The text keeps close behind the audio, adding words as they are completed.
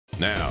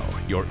Now,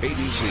 your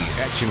ABC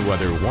Action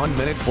Weather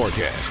 1-minute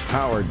forecast,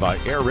 powered by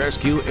Air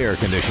Rescue Air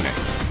Conditioning.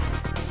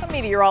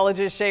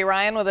 Meteorologist Shay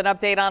with an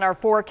update on our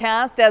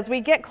forecast. As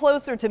we get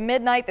closer to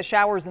midnight, the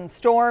showers and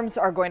storms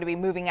are going to be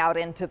moving out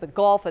into the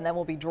Gulf, and then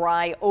will be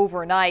dry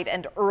overnight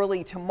and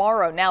early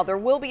tomorrow. Now, there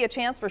will be a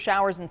chance for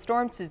showers and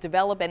storms to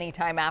develop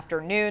anytime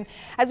after noon.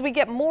 As we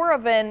get more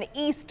of an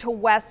east to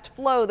west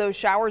flow, those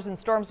showers and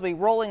storms will be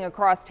rolling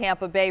across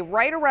Tampa Bay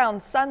right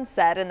around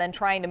sunset and then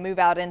trying to move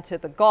out into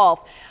the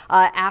Gulf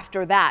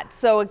after that.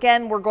 So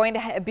again, we're going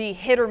to be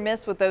hit or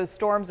miss with those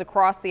storms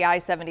across the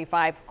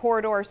I-75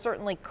 corridor.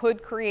 Certainly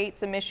could create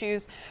some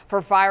issues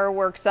for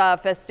fireworks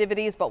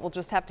festivities, but we'll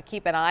just have to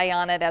keep an eye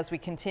on it as we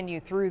continue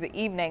through the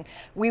evening.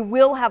 We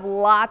will have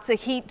lots of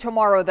heat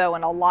tomorrow, though,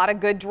 and a lot of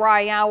good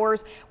dry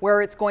hours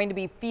where it's going to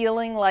be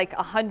feeling like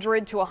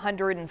 100 to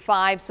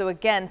 105. So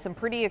again, some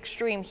pretty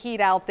extreme heat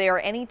out there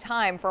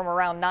anytime from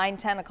around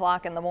 9-10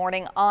 o'clock in the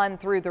morning on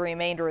through the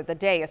remainder of the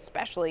day,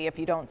 especially if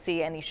you don't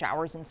see any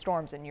showers and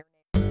storms in your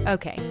neighborhood.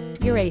 Okay,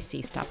 your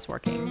AC stops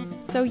working,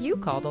 so you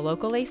call the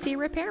local AC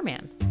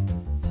repairman.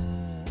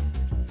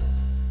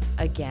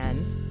 Again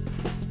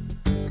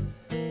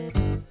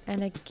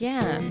and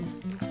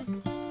again.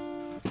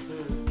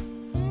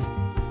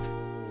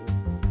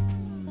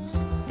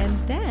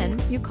 And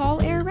then you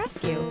call Air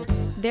Rescue.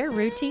 Their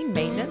routine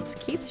maintenance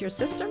keeps your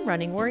system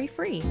running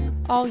worry-free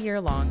all year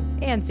long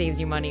and saves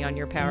you money on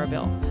your power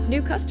bill.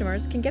 New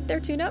customers can get their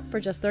tune-up for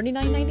just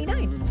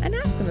 $39.99 and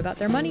ask them about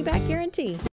their money-back guarantee.